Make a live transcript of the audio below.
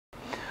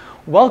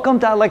Welcome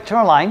to Untitled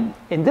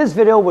Chapter. In this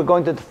video, we're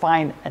going to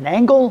define an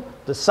angle,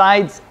 the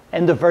sides,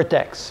 and the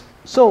vertex.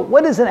 So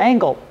what is an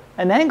angle?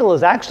 An angle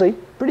is actually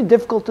pretty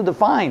difficult to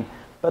define,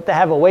 but they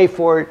have a way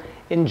for it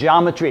in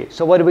geometry.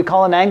 So what do we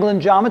call an angle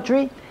in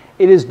geometry?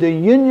 It is the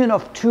union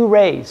of two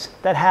rays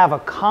that have a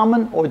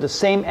common or the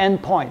same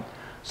endpoint.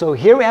 So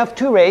here we have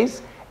two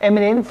rays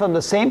emanating from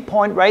the same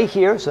point right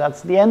here, so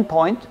that's the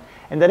endpoint.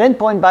 And that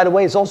endpoint, by the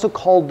way, is also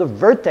called the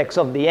vertex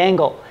of the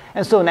angle.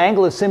 And so an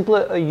angle is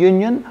simply a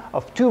union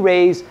of two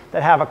rays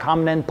that have a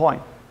common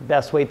endpoint.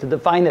 Best way to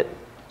define it.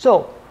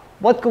 So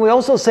what can we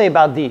also say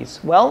about these?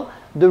 Well,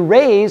 the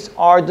rays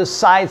are the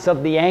sides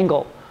of the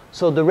angle.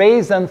 So the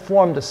rays then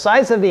form the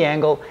sides of the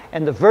angle,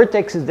 and the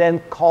vertex is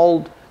then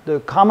called, the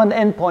common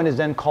endpoint is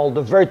then called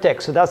the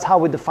vertex. So that's how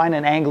we define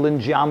an angle in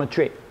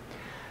geometry.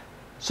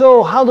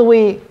 So how do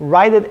we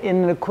write it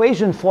in an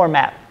equation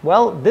format?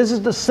 Well, this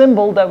is the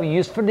symbol that we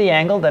use for the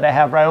angle that I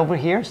have right over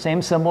here,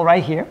 same symbol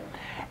right here.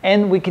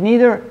 And we can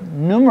either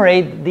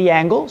numerate the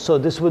angle, so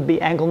this would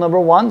be angle number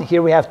 1.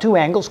 Here we have two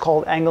angles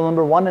called angle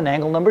number 1 and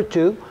angle number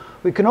 2.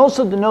 We can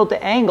also denote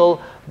the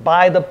angle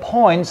by the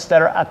points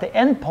that are at the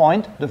end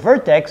point, the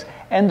vertex,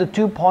 and the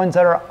 2 points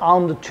that are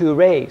on the two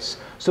rays.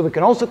 So we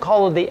can also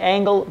call it the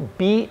angle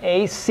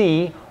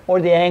BAC or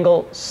the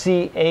angle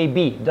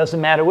CAB. Doesn't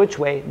matter which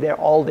way, they're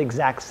all the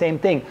exact same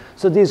thing.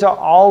 So these are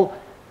all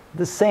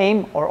the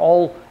same or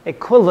all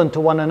equivalent to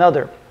one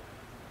another.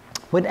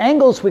 With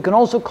angles, we can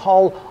also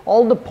call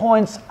all the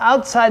points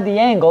outside the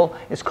angle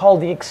is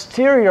called the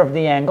exterior of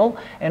the angle,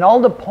 and all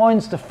the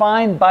points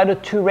defined by the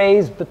two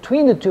rays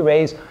between the two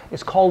rays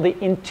is called the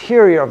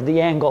interior of the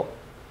angle.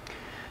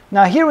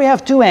 Now here we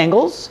have two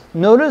angles.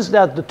 Notice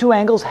that the two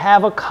angles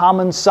have a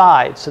common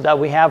side, so that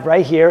we have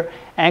right here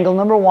angle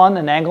number 1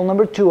 and angle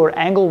number 2, or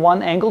angle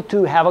 1, angle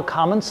 2 have a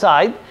common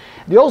side.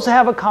 They also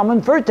have a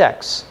common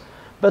vertex,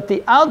 but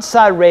the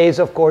outside rays,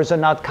 of course, are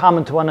not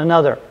common to one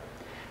another.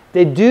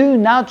 They do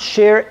not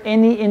share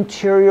any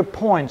interior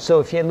points.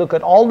 So if you look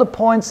at all the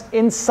points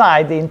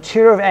inside the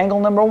interior of angle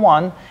number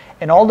 1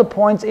 and all the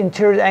points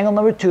interior to angle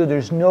number 2,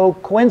 there's no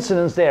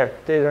coincidence there.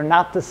 They are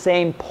not the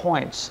same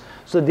points.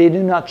 So they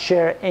do not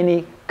share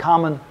any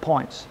common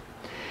points.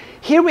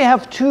 Here we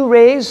have two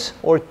rays,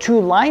 or two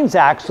lines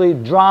actually,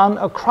 drawn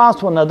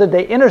across one another.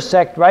 They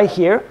intersect right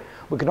here.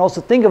 We can also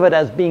think of it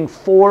as being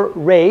four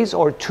rays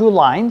or two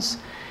lines.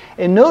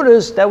 And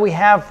notice that we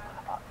have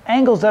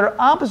angles that are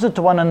opposite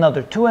to one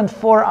another. 2 and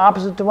 4 are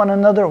opposite to one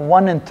another.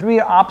 1 and 3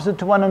 are opposite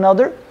to one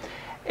another.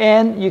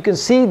 And you can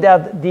see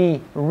that the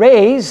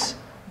rays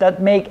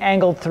that make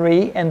angle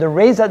 3 and the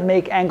rays that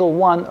make angle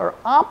 1 are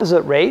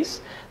opposite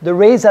rays. The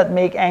rays that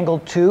make angle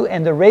 2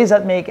 and the rays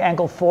that make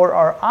angle 4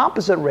 are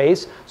opposite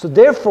rays. So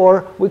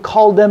therefore, we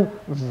call them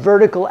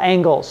vertical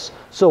angles.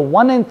 So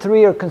 1 and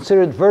 3 are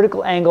considered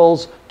vertical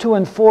angles. 2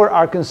 and 4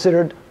 are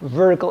considered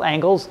vertical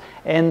angles.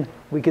 And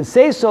we can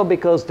say so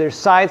because their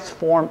sides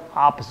form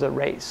opposite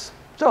rays.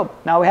 So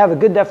now we have a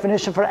good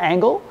definition for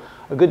angle,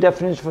 a good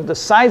definition for the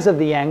sides of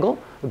the angle,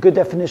 a good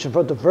definition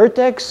for the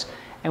vertex,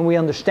 and we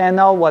understand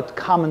now what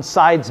common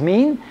sides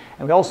mean,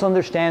 and we also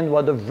understand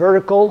what the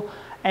vertical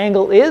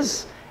angle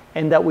is,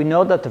 and that we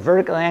know that the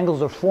vertical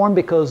angles are formed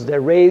because their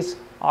rays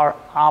are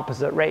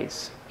opposite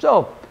rays.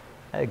 So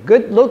a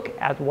good look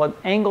at what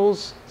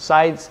angles,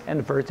 sides,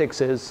 and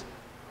vertex is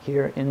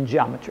here in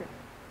geometry.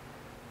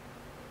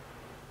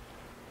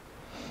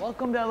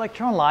 Welcome to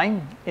Electron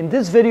Line. In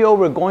this video,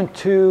 we're going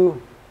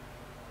to,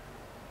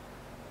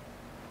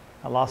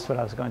 I lost what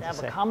I was going to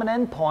say. Have a common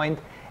endpoint,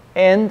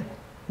 and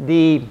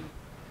the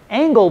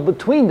angle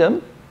between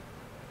them,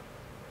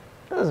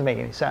 that doesn't make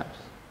any sense.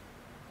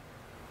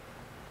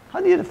 How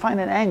do you define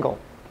an angle?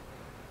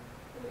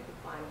 We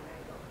define an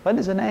angle. What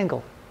is an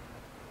angle?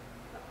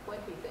 A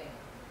pointy thing.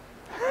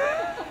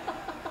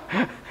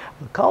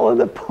 We'll call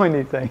it a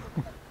pointy thing.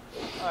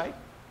 All right.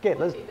 Okay,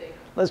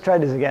 let's try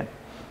this again.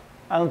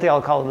 I don't think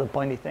I'll call it a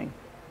pointy thing.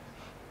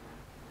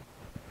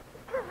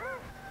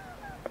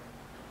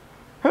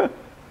 All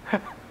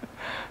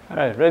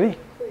right, ready?